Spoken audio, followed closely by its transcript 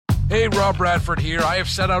Hey, Rob Bradford here. I have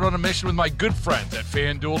set out on a mission with my good friends at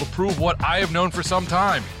FanDuel to prove what I have known for some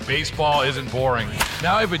time. Baseball isn't boring.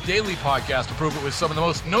 Now I have a daily podcast to prove it with some of the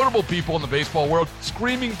most notable people in the baseball world,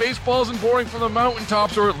 screaming baseball isn't boring from the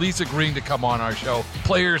mountaintops, or at least agreeing to come on our show.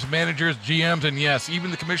 Players, managers, GMs, and yes, even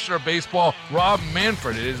the commissioner of baseball, Rob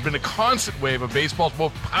Manfred. It has been a constant wave of baseball's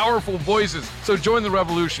most powerful voices. So join the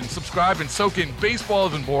revolution. Subscribe and soak in Baseball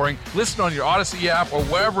Isn't Boring. Listen on your Odyssey app or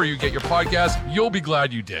wherever you get your podcasts. You'll be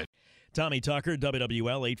glad you did. Tommy Tucker,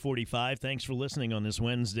 WWL 845. Thanks for listening on this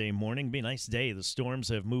Wednesday morning. Be a nice day. The storms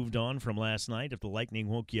have moved on from last night. If the lightning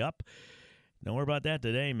woke you up, don't worry about that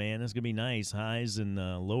today, man. It's going to be nice. Highs in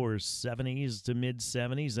the lower 70s to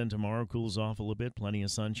mid-70s. Then tomorrow cools off a little bit. Plenty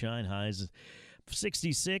of sunshine. Highs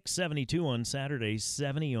 66, 72 on Saturday,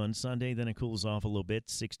 70 on Sunday. Then it cools off a little bit.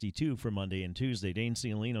 62 for Monday and Tuesday. Dane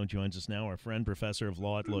Ciolino joins us now, our friend, professor of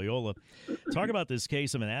law at Loyola. Talk about this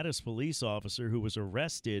case of an Addis police officer who was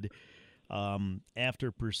arrested after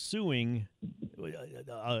pursuing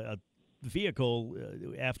a vehicle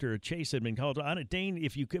after a chase had been called on it. Dane,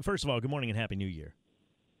 if you could, first of all, good morning and Happy New Year.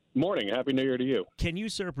 Morning. Happy New Year to you. Can you,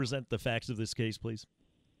 sir, present the facts of this case, please?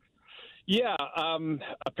 Yeah.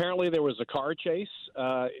 Apparently there was a car chase,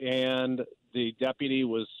 and the deputy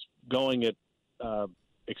was going at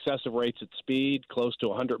excessive rates at speed, close to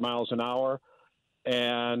 100 miles an hour,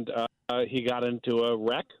 and he got into a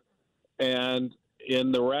wreck. And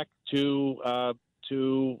in the wreck, two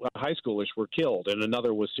high schoolers were killed, and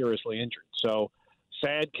another was seriously injured. So,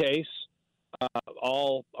 sad case,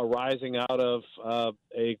 all arising out of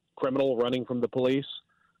a criminal running from the police.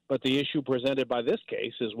 But the issue presented by this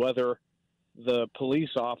case is whether the police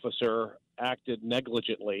officer acted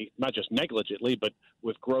negligently, not just negligently, but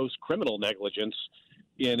with gross criminal negligence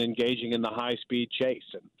in engaging in the high-speed chase.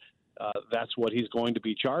 And that's what he's going to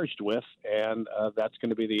be charged with, and that's going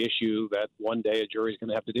to be the issue that one day a jury is going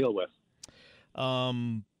to have to deal with.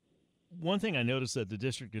 One thing I noticed that the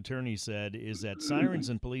district attorney said is that sirens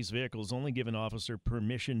in police vehicles only give an officer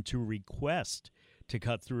permission to request to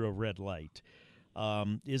cut through a red light.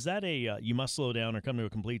 Is that you must slow down or come to a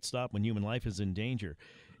complete stop when human life is in danger?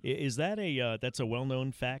 Is that that's a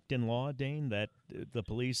well-known fact in law, Dane, that the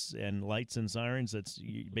police and lights and sirens, that's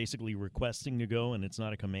basically requesting to go and it's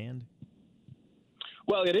not a command?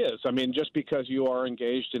 Well, it is. I mean, just because you are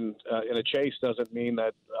engaged in a chase doesn't mean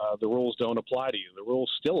that the rules don't apply to you. The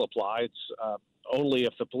rules still apply. It's only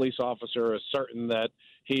if the police officer is certain that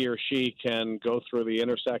he or she can go through the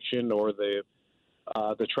intersection or the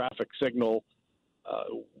traffic signal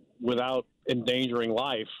without endangering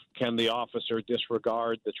life, can the officer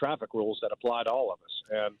disregard the traffic rules that apply to all of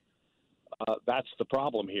us. And that's the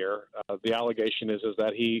problem here. The allegation is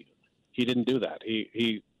that he didn't do that.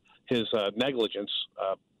 His negligence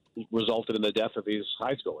resulted in the death of these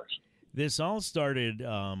high schoolers. This all started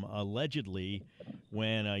allegedly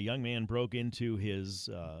when a young man broke into his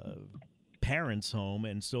parents' home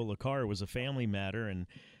and stole a car. It was a family matter, and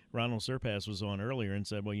Ronald Surpass was on earlier and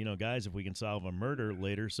said, well, you know, guys, if we can solve a murder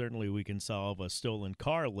later, certainly we can solve a stolen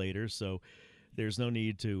car later, so there's no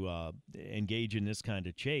need to engage in this kind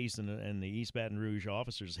of chase, and the East Baton Rouge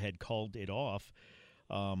officers had called it off.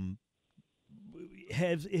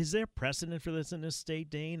 Is there precedent for this in this state,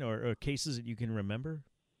 Dane, or cases that you can remember?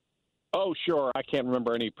 Oh, sure. I can't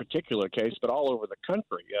remember any particular case, but all over the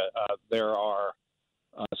country there are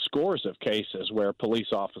scores of cases where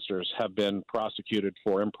police officers have been prosecuted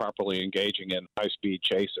for improperly engaging in high-speed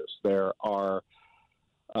chases. There are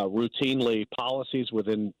routinely policies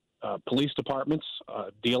within police departments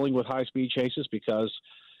dealing with high-speed chases, because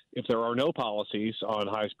if there are no policies on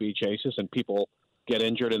high-speed chases and people get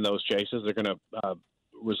injured in those chases, they're going to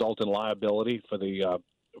result in liability for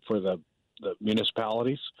the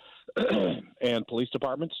municipalities and police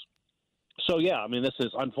departments. So, yeah, I mean, this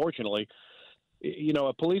is unfortunately, you know,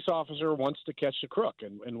 a police officer wants to catch the crook,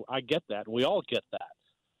 and I get that. We all get that.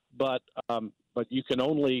 But you can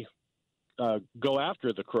only go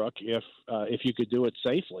after the crook if you could do it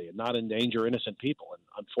safely and not endanger innocent people.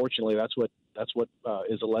 And unfortunately, that's what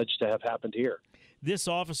is alleged to have happened here. This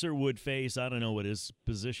officer would face, I don't know what his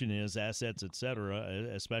position is, assets, et cetera,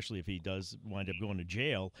 especially if he does wind up going to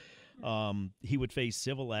jail. He would face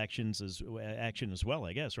civil action as well,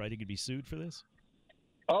 I guess, right? He could be sued for this?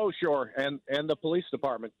 Oh, sure. And the police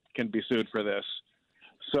department can be sued for this.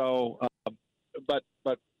 So, but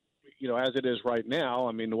you know, as it is right now,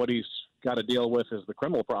 I mean, what he's got to deal with is the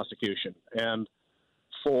criminal prosecution. And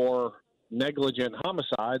for negligent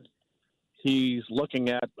homicide, he's looking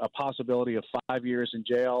at a possibility of 5 years in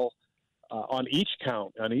jail on each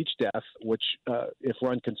count, on each death, which, if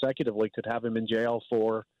run consecutively, could have him in jail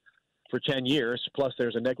for 10 years. Plus,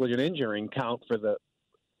 there's a negligent injury count for the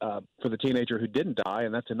for the teenager who didn't die,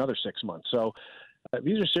 and that's another 6 months. So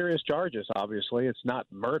these are serious charges. Obviously, it's not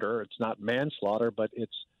murder, it's not manslaughter, but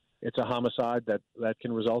it's a homicide that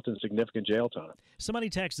can result in significant jail time. Somebody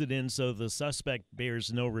texted in, so the suspect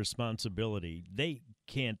bears no responsibility. They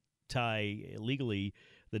can't tie legally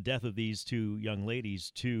the death of these two young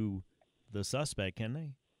ladies to the suspect, can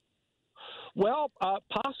they? Well,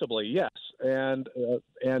 possibly, yes. And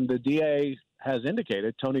the DA has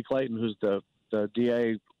indicated, Tony Clayton, who's the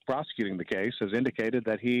DA prosecuting the case, has indicated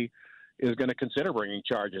that he is going to consider bringing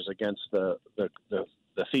charges against the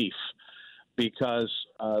thief, because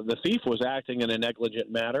the thief was acting in a negligent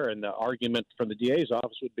manner, and the argument from the DA's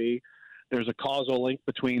office would be there's a causal link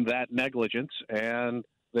between that negligence and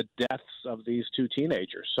the deaths of these two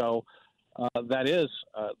teenagers. So that is,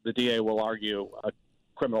 the DA will argue, a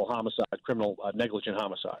criminal homicide, negligent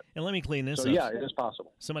homicide. And let me clean this up. Yeah, it is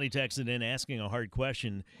possible. Somebody texted in asking a hard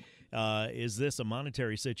question. Is this a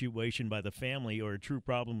monetary situation by the family or a true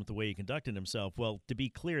problem with the way he conducted himself? Well, to be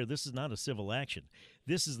clear, this is not a civil action.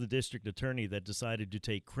 This is the district attorney that decided to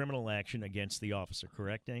take criminal action against the officer.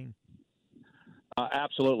 Correct, Dane?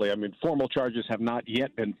 Absolutely. I mean, formal charges have not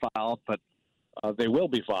yet been filed, but they will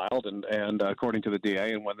be filed, and according to the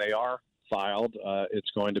DA, and when they are filed,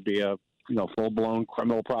 it's going to be a full-blown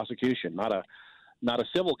criminal prosecution, not a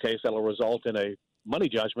civil case that will result in a money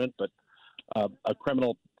judgment, but a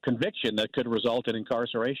criminal conviction that could result in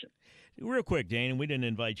incarceration. Real quick, Dane, we didn't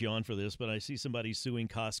invite you on for this, but I see somebody suing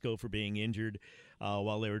Costco for being injured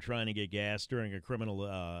while they were trying to get gas during a criminal's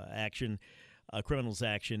action.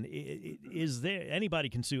 Is there anybody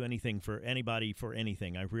can sue anything for anybody for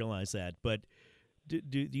anything? I realize that, but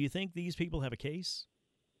do you think these people have a case?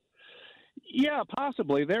 Yeah,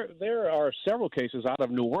 possibly. There are several cases out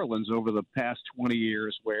of New Orleans over the past 20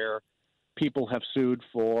 years where people have sued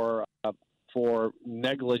for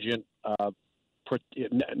negligent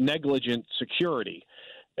security,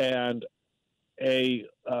 and an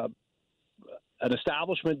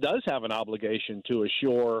establishment does have an obligation to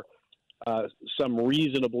assure some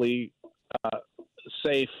reasonably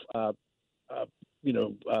safe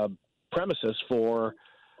premises for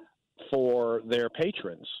their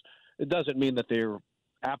patrons. It doesn't mean that they're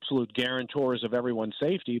absolute guarantors of everyone's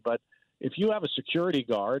safety, but if you have a security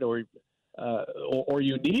guard or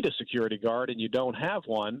you need a security guard and you don't have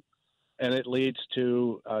one, and it leads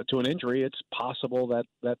to an injury, it's possible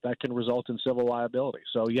that can result in civil liability.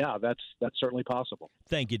 So, yeah, that's certainly possible.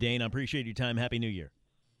 Thank you, Dane. I appreciate your time. Happy New Year.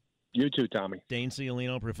 You too, Tommy. Dane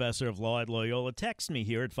Ciolino, professor of law at Loyola. Text me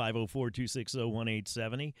here at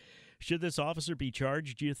 504-260-1870. Should this officer be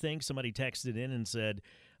charged, do you think? Somebody texted in and said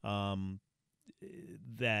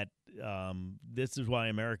that this is why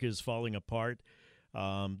America is falling apart.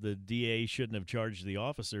 The DA shouldn't have charged the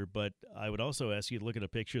officer, but I would also ask you to look at a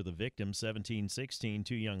picture of the victim, 17, 16,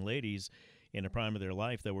 two young ladies in the prime of their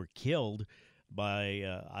life that were killed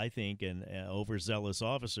by, I think, an overzealous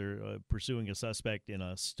officer pursuing a suspect in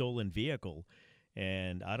a stolen vehicle.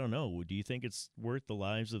 And I don't know, do you think it's worth the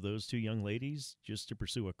lives of those two young ladies just to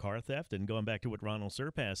pursue a car theft? And going back to what Ronald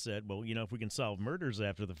Surpass said, well, if we can solve murders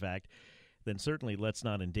after the fact, then certainly let's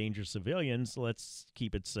not endanger civilians. Let's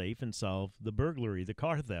keep it safe and solve the burglary, the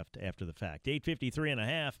car theft after the fact.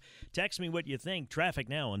 8:53.5. Text me what you think. Traffic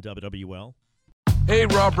now on WWL. Hey,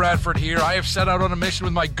 Rob Bradford here. I have set out on a mission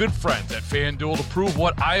with my good friends at FanDuel to prove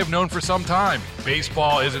what I have known for some time.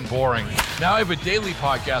 Baseball isn't boring. Now I have a daily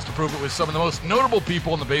podcast to prove it with some of the most notable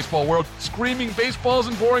people in the baseball world, screaming baseball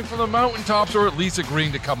isn't boring from the mountaintops, or at least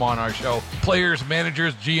agreeing to come on our show. Players,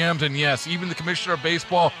 managers, GMs, and yes, even the commissioner of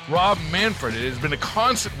baseball, Rob Manfred. It has been a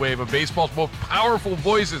constant wave of baseball's most powerful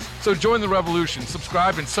voices. So join the revolution.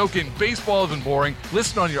 Subscribe and soak in Baseball Isn't Boring.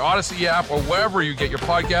 Listen on your Odyssey app or wherever you get your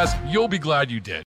podcasts. You'll be glad you did.